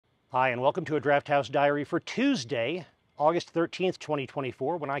Hi, and welcome to a Drafthouse Diary for Tuesday, August 13th,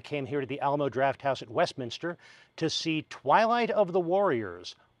 2024, when I came here to the Alamo Drafthouse at Westminster to see Twilight of the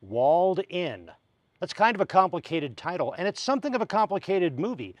Warriors, Walled In. That's kind of a complicated title, and it's something of a complicated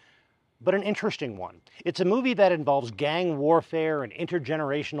movie, but an interesting one. It's a movie that involves gang warfare and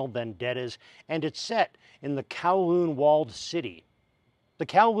intergenerational vendettas, and it's set in the Kowloon walled city. The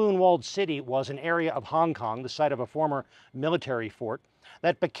Kowloon walled city was an area of Hong Kong, the site of a former military fort,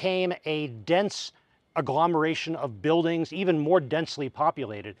 that became a dense agglomeration of buildings, even more densely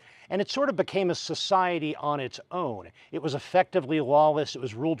populated, and it sort of became a society on its own. It was effectively lawless, it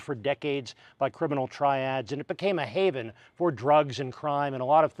was ruled for decades by criminal triads, and it became a haven for drugs and crime and a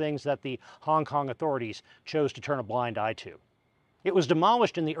lot of things that the Hong Kong authorities chose to turn a blind eye to. It was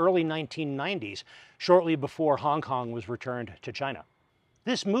demolished in the early 1990s, shortly before Hong Kong was returned to China.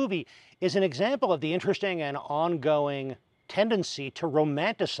 This movie is an example of the interesting and ongoing tendency to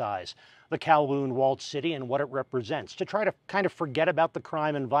romanticize the Kowloon walled city and what it represents, to try to kind of forget about the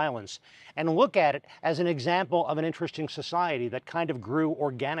crime and violence and look at it as an example of an interesting society that kind of grew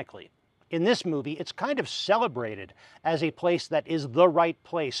organically. In this movie, it's kind of celebrated as a place that is the right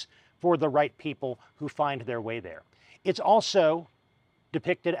place for the right people who find their way there. It's also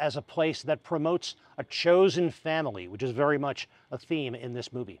depicted as a place that promotes a chosen family, which is very much a theme in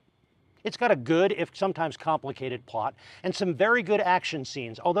this movie. It's got a good, if sometimes complicated, plot and some very good action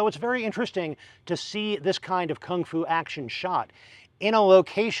scenes, although it's very interesting to see this kind of kung fu action shot in a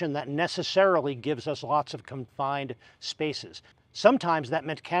location that necessarily gives us lots of confined spaces. Sometimes that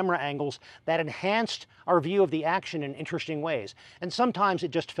meant camera angles that enhanced our view of the action in interesting ways, and sometimes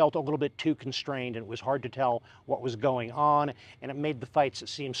it just felt a little bit too constrained and it was hard to tell what was going on, and it made the fights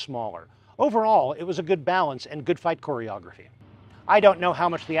seem smaller. Overall, it was a good balance and good fight choreography. I don't know how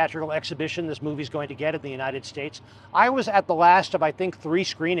much theatrical exhibition this movie's going to get in the United States. I was at the last of, I think, 3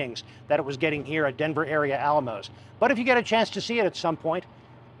 screenings that it was getting here at Denver area Alamos. But if you get a chance to see it at some point,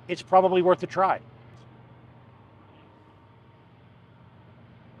 it's probably worth a try.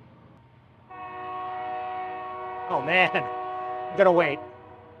 Oh man, I'm gonna wait.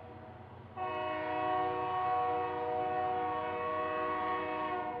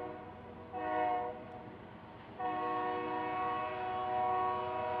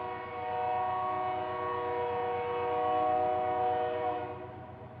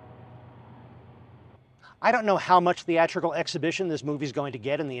 I don't know how much theatrical exhibition this movie's going to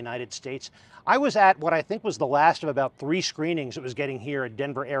get in the United States. I was at what I think was the last of about 3 screenings it was getting here at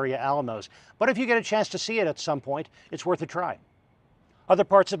Denver area Alamos. But if you get a chance to see it at some point, it's worth a try. Other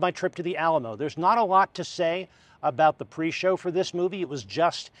parts of my trip to the Alamo. There's not a lot to say about the pre-show for this movie. It was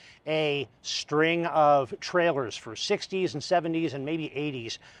just a string of trailers for 60s and 70s and maybe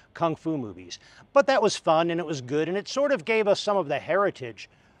 80s kung fu movies. But that was fun and it was good, and it sort of gave us some of the heritage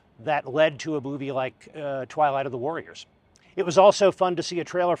that led to a movie like Twilight of the Warriors. It was also fun to see a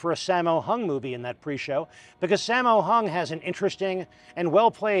trailer for a Sammo Hung movie in that pre-show, because Sammo Hung has an interesting and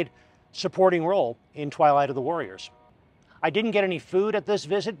well-played supporting role in Twilight of the Warriors. I didn't get any food at this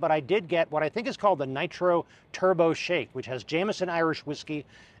visit, but I did get what I think is called the Nitro Turbo Shake, which has Jameson Irish whiskey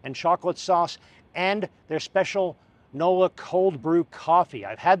and chocolate sauce and their special NOLA cold brew coffee.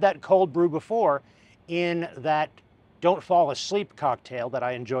 I've had that cold brew before in that Don't Fall Asleep cocktail that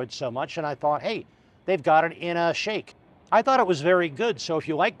I enjoyed so much, and I thought, hey, they've got it in a shake. I thought it was very good, so if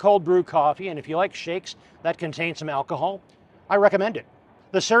you like cold brew coffee and if you like shakes that contain some alcohol, I recommend it.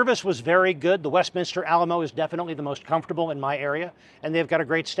 The service was very good. The Westminster Alamo is definitely the most comfortable in my area, and they've got a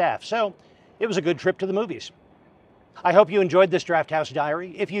great staff, so it was a good trip to the movies. I hope you enjoyed this Drafthouse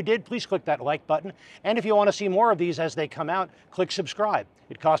Diary. If you did, please click that like button, and if you want to see more of these as they come out, click subscribe.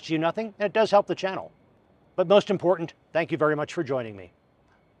 It costs you nothing, and it does help the channel. But most important, thank you very much for joining me.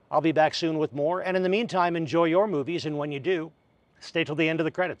 I'll be back soon with more, and in the meantime, enjoy your movies, and when you do, stay till the end of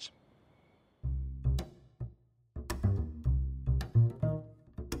the credits.